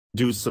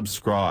Do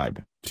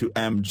subscribe to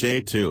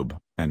MJTube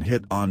and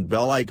hit on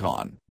bell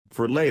icon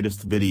for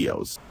latest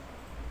videos.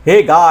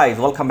 Hey guys,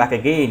 welcome back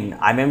again.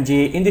 I'm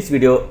MJ. In this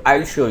video,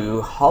 I'll show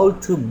you how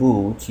to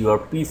boot your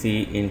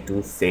PC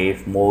into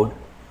safe mode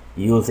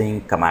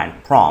using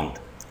command prompt.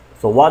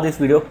 So watch this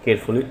video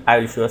carefully. I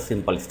will show you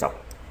simple stuff.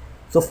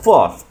 So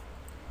first,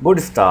 go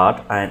to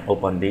start and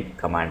open the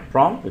command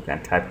prompt. You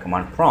can type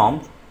command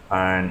prompt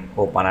and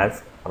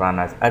run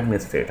as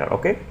administrator.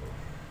 Okay.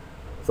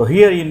 So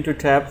here you need to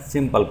tap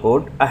simple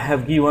code. I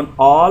have given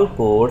all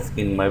codes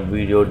in my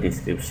video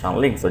description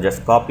link. So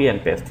just copy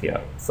and paste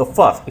here. So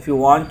first, if you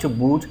want to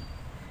boot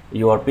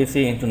your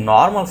PC into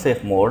normal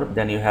safe mode,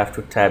 then you have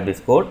to type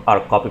this code or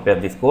copy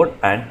paste this code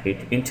and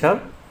hit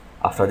enter.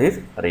 After this,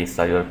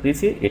 restart your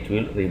PC. It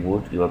will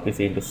reboot your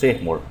PC into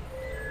safe mode.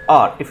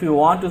 Or if you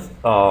want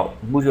to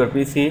boot your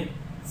PC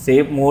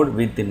safe mode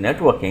with the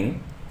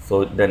networking,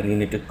 so then you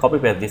need to copy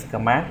paste this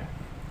command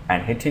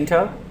and hit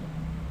enter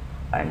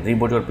and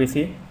reboot your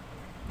PC.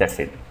 That's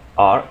it.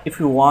 Or if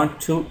you want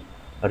to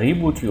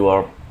reboot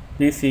your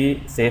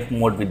PC safe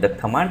mode with the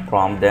command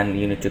prompt, then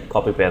you need to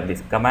copy paste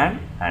this command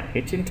and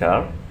hit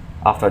enter.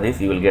 After this,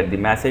 you will get the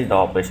message the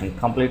operation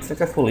complete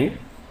successfully,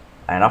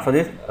 and after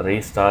this,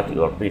 restart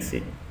your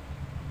PC,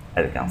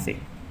 as you can see.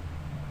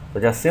 So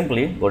just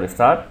simply go to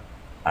start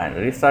and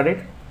restart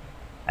it,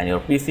 and your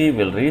PC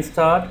will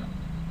restart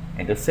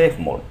into safe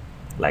mode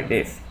like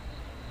this.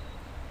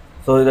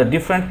 So the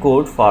different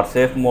code for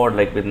safe mode,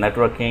 like with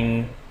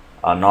networking,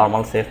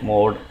 normal safe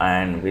mode,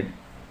 and with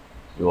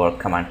your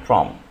command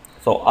prompt.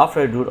 So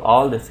after you do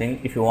all these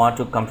things, if you want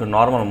to come to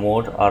normal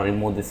mode or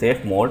remove the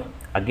safe mode,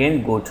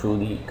 again go to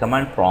the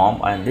command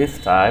prompt and this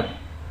type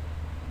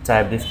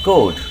this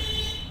code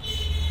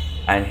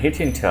and hit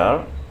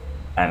enter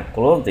and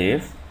close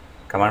this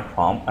command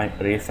prompt and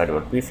restart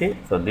your PC.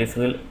 So this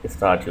will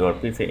start your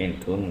PC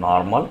into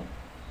normal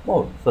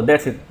mode. So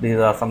that's it. These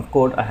are some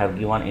code I have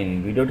given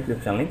in video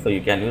description link, so you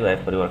can use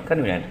that for your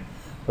convenience.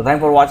 So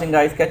thanks for watching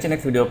guys. Catch you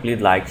next video. Please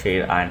like,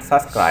 share and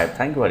subscribe.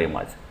 Thank you very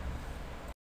much.